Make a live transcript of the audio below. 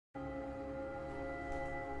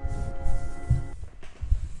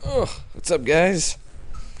Oh, what's up, guys?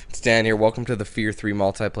 It's Dan here. Welcome to the Fear 3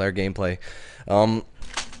 multiplayer gameplay.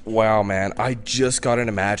 Wow, man. I just got in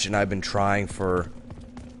a match and I've been trying for...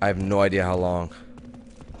 I have no idea how long.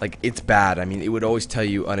 Like, it's bad. I mean, it would always tell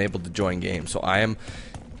you unable to join game. So I am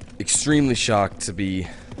extremely shocked to be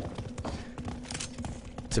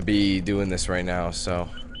doing this right now, so...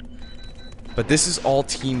 But this is all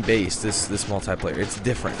team-based, this multiplayer. It's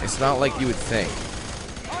different. It's not like you would think.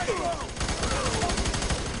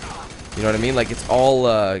 You know what I mean? Like, it's all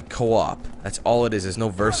co-op. That's all it is. There's no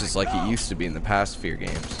versus like it used to be in the past Fear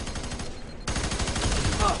games.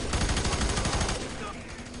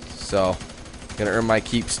 So, gonna earn my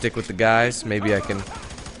keep, stick with the guys. Maybe I can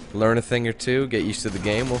learn a thing or two, get used to the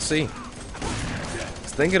game. We'll see.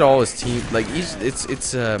 Think it all is team. Like, it's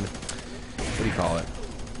what do you call it?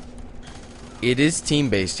 It is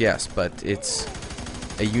team-based, yes, but it's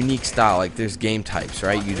a unique style. Like, there's game types,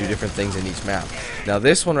 right? You do different things in each map. Now,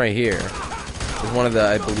 this one right here is one of the,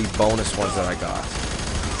 I believe, bonus ones that I got.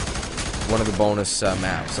 One of the bonus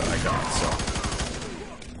maps that I got, so.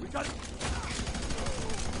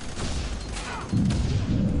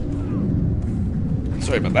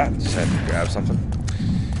 Sorry about that. Just had to grab something.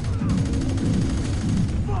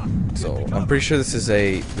 So, I'm pretty sure this is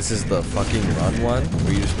the fucking run one,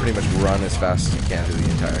 where you just pretty much run as fast as you can through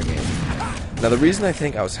the entire game. Now, the reason I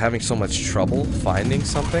think I was having so much trouble finding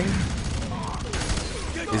something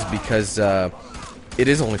is because it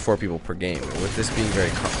is only 4 people per game. And with this being very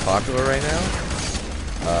popular right now,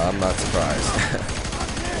 I'm not surprised.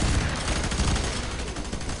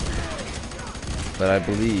 But I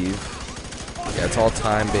believe, yeah, it's all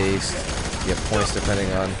time-based. You get points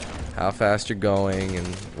depending on how fast you're going and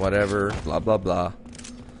whatever, blah blah blah.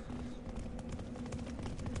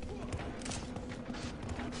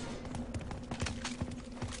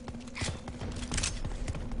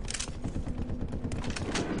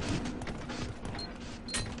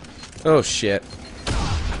 Oh shit.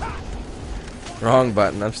 Wrong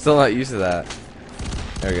button. I'm still not used to that.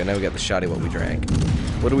 There we go. Now we got the shoddy what we drank.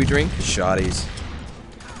 What do we drink? Shotties.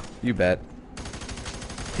 You bet.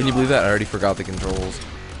 Can you believe that? I already forgot the controls.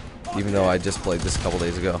 Even though I just played this a couple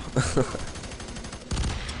days ago.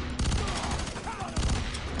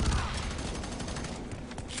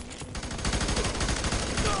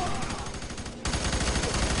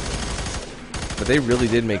 But they really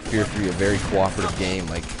did make Fear 3 a very cooperative game.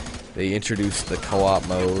 Like, they introduced the co-op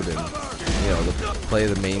mode and, you know, play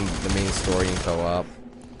the main story in co-op.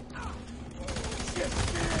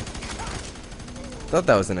 Thought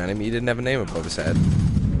that was an enemy. He didn't have a name above his head.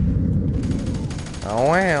 Oh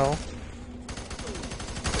well.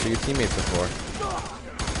 What are your teammates before?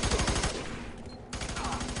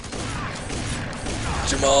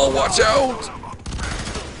 Jamal, watch out!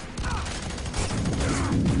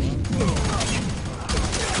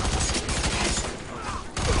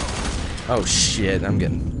 Oh shit, I'm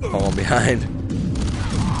getting falling behind.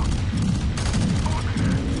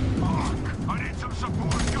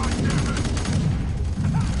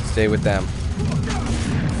 Stay with them.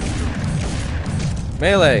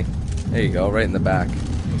 Melee! There you go, right in the back.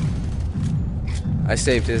 I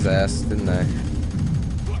saved his ass, didn't I?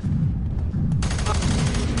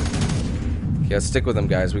 Okay, let's stick with them,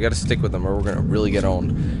 guys. We gotta stick with them or we're gonna really get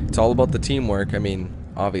owned. It's all about the teamwork, I mean,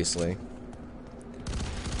 obviously.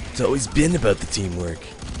 It's always been about the teamwork.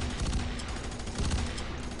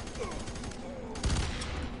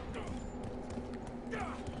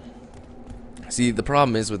 See, the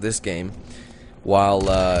problem is with this game, while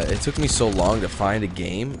it took me so long to find a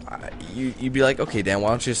game, you'd be like, okay, Dan, why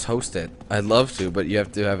don't you just host it? I'd love to, but you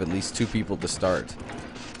have to have at least 2 people to start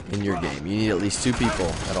in your game. You need at least 2 people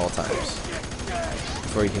at all times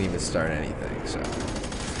before you can even start anything, so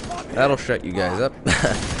that'll shut you guys up.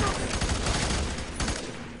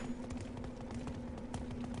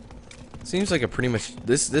 Seems like a pretty much,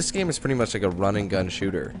 this game is pretty much like a run and gun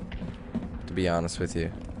shooter, to be honest with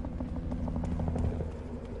you.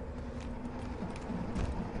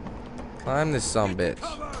 Climb this sumbitch.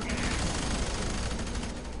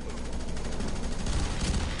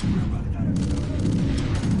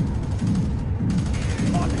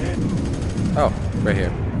 Oh, right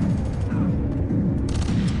here.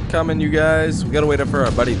 Coming, you guys. We gotta wait up for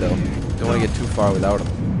our buddy, though. Don't want to get too far without him.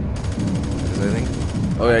 Because I think...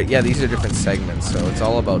 Oh, yeah, these are different segments, so it's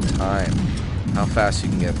all about time. How fast you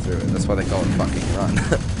can get through it. That's why they call it fucking run.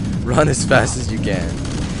 Run as fast as you can.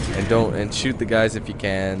 And shoot the guys if you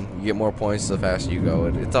can. You get more points the faster you go.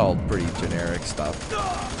 It's all pretty generic stuff.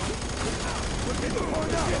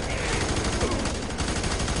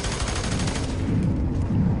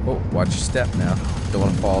 Oh, watch your step now. Don't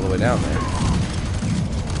want to fall all the way down there.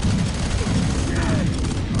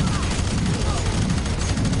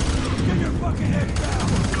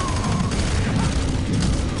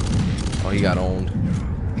 Oh, he got owned.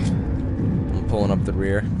 I'm pulling up the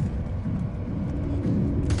rear.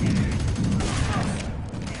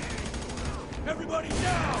 Everybody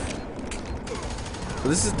down! But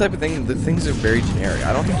this is the type of thing, the things are very generic.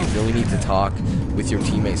 I don't think you really need to talk with your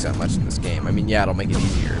teammates that much in this game. I mean, yeah, it'll make it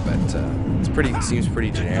easier, but it seems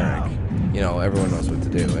pretty generic. You know, everyone knows what to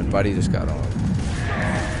do, and Buddy just got on.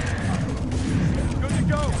 Good to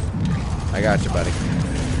go! I got you, buddy.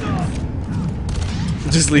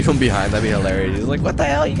 Just leave him behind, that'd be hilarious. He's like, what the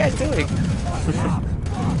hell are you guys doing?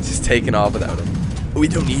 Just taking off without him. We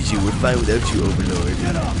don't need you, we're fine without you, Overlord.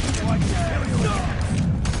 Get up!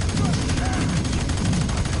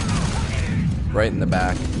 Right in the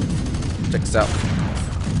back. Check this out.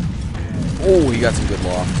 Oh, he got some good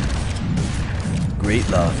loft. Great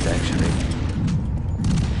loft, actually.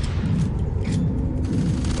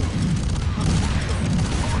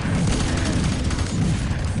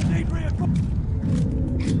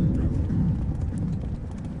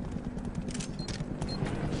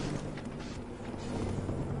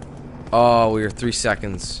 Oh, we were 3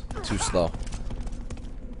 seconds too slow.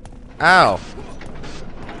 Ow!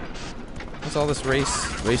 What's all this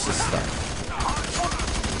racist stuff?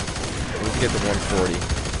 Let's get the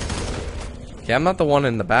 140. Okay, I'm not the one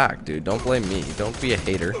in the back, dude. Don't blame me. Don't be a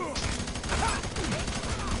hater.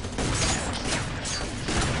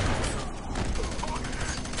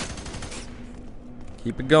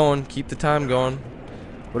 Keep it going. Keep the time going.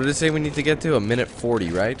 What did it say we need to get to?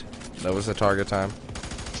 1:40, right? That was the target time.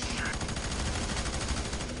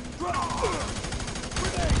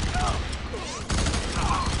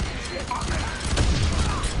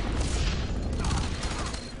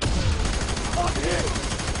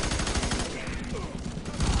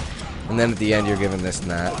 And then at the end, you're given this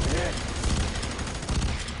and that.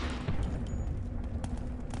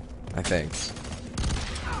 I think.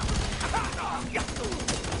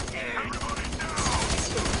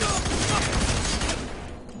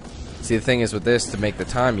 See, the thing is with this, to make the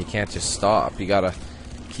time, you can't just stop. You gotta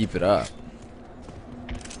keep it up.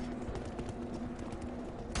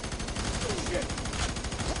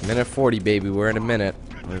 Minute 40, baby. We're in a minute.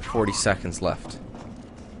 We have 40 seconds left.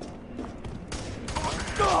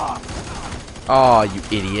 Oh, you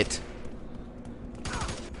idiot.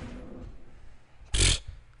 Pfft.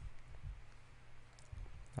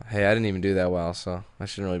 Hey, I didn't even do that well, so I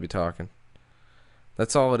shouldn't really be talking.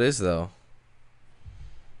 That's all it is, though.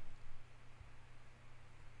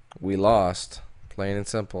 We lost. Plain and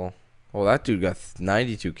simple. Oh, that dude got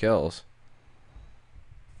 92 kills.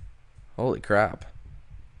 Holy crap.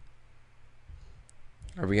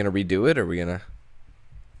 Are we going to redo it, or are we going to...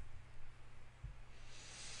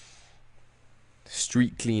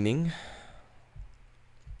 Street cleaning.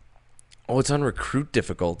 Oh, it's on recruit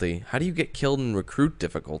difficulty. How do you get killed in recruit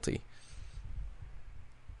difficulty?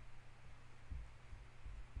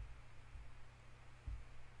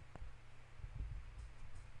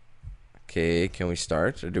 Okay, can we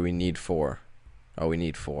start, or do we need 4? Oh, we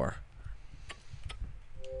need 4.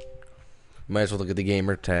 Might as well look at the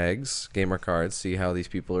gamer tags, gamer cards, see how these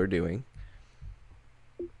people are doing.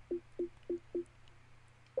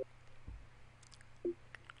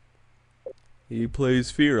 He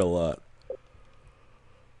plays Fear a lot.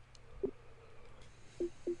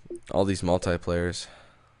 All these multiplayers.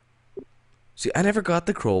 See, I never got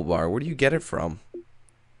the crowbar. Where do you get it from?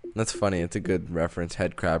 That's funny. It's a good reference.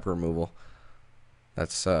 Head crab removal.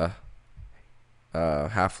 That's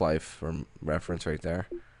Half-Life reference right there.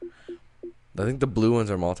 I think the blue ones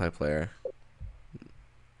are multiplayer.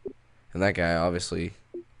 And that guy obviously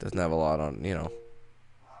doesn't have a lot on, you know.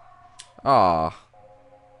 Ah.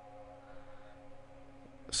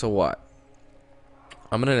 So what?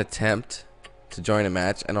 I'm gonna attempt to join a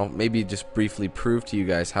match, and I'll maybe just briefly prove to you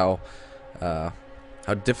guys how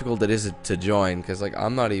difficult it is to join, because like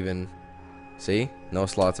I'm not even, see, no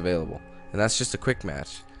slots available, and that's just a quick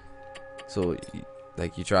match. So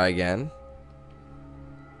like you try again.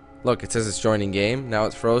 Look, it says it's joining game. Now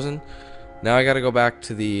it's frozen. Now I gotta go back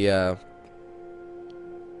to the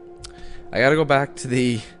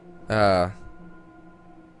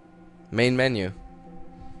main menu.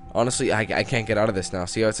 Honestly, I can't get out of this now.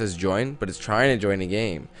 See how it says join? But it's trying to join a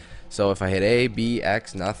game. So if I hit A, B,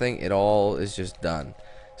 X, nothing, it all is just done.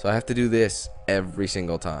 So I have to do this every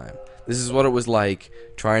single time. This is what it was like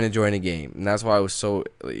trying to join a game. And that's why I was so,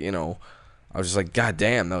 you know, I was just like, God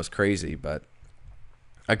damn, that was crazy. But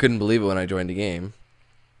I couldn't believe it when I joined a game.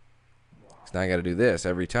 So now I got to do this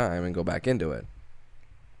every time and go back into it.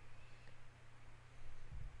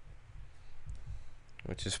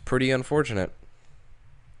 Which is pretty unfortunate.